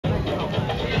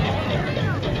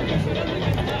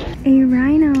A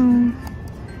rhino.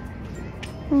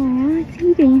 Oh, it's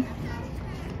eating.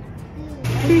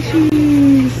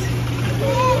 Fishies.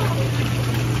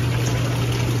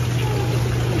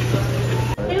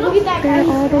 They're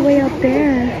all the way up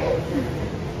there.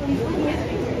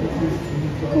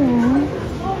 Oh,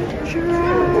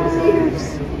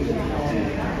 giraffes.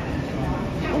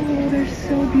 Oh, they're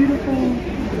so beautiful.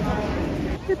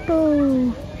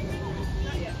 Hippo.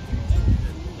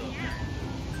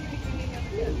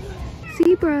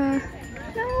 Zebra.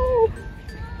 No.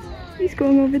 He's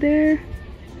going over there.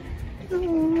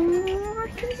 Oh,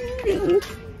 he's eating.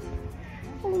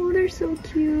 Oh, they're so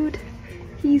cute.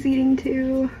 He's eating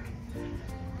too.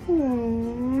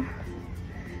 Oh,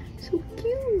 so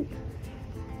cute.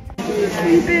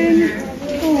 Sleeping.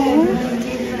 Oh.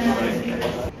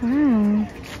 Wow.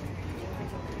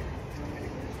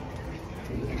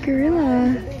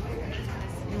 Gorilla.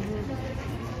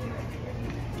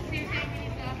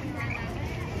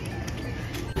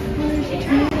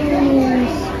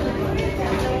 Turtles.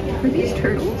 Are these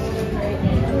turtles?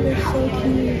 Oh, they're so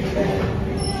cute.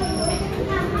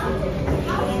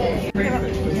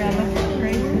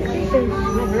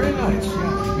 Very nice.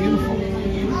 Yeah, beautiful.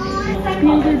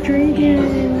 Bearded dragon.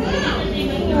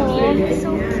 Oh, he's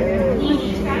so cute.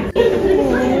 Looks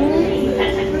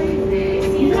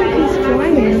like he's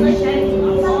flying.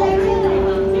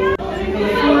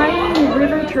 Flying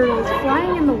river turtles.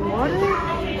 Flying in the water?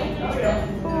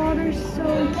 Oh, they're so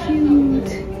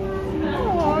cute.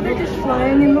 Oh, they're just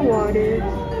flying in the water.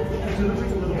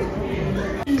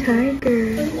 Tiger.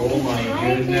 Oh my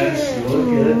goodness. Look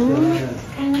at that.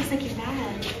 Kind of looks like your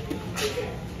dad.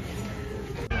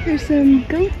 There's some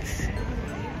goats.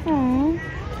 Aww.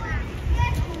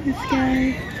 This guy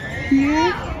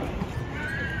here.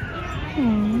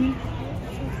 Aww.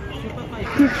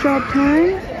 Gift shop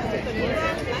time.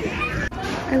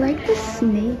 I like the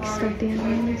snake stuffed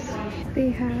animals. They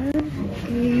have a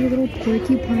little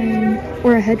porcupine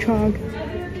or a hedgehog.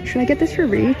 Should I get this for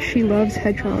Rach? She loves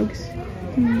hedgehogs.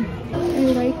 I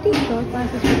like these shot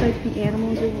glasses with like the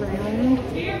animals around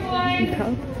the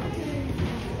cup.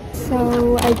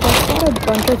 So I just got a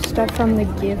bunch of stuff from the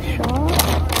gift shop.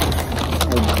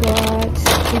 I got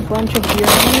a bunch of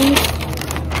earrings.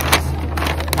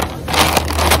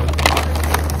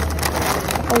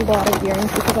 A lot of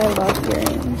earrings because I love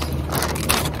earrings.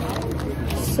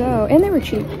 So, and they were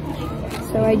cheap.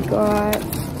 So I got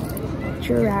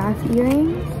giraffe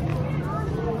earrings.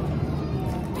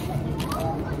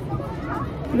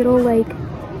 Little like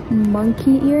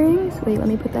monkey earrings. Wait, let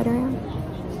me put that around.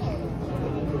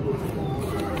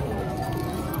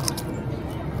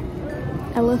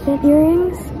 Elephant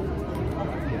earrings.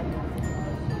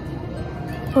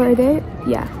 Or are they?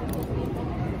 Yeah.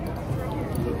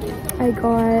 I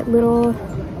got little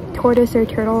tortoise or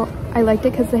turtle. I liked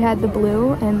it because they had the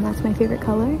blue and that's my favorite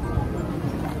color.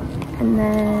 And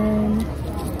then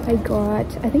I got,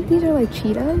 I think these are like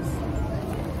cheetahs.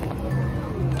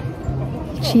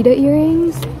 Cheetah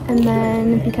earrings. And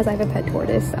then because I have a pet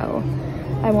tortoise, so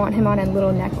I want him on a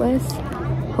little necklace.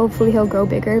 Hopefully he'll grow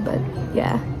bigger, but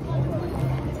yeah.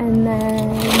 And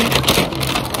then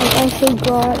I also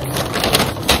got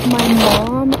my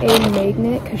mom a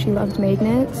magnet because she loves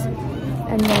magnets.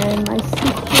 And then my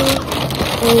sister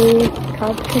a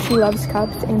cup because she loves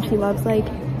cups and she loves like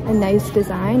a nice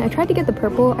design. I tried to get the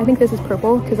purple. I think this is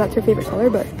purple because that's her favorite color,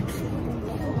 but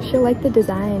she'll like the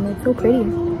design. It's so pretty.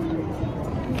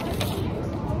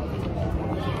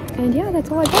 And yeah,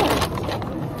 that's all I got.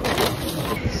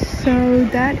 So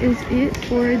that is it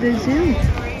for the zoo.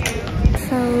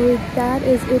 So that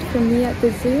is it for me at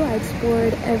the zoo. I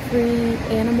explored every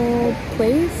animal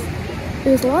place. It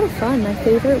was a lot of fun. My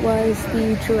favorite was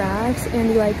the giraffes and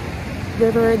the like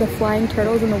river, the flying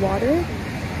turtles in the water.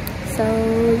 So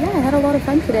yeah, I had a lot of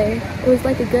fun today. It was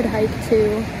like a good hike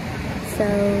too. So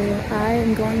I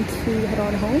am going to head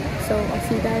on home. So I'll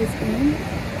see you guys in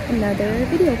another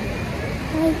video.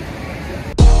 Bye.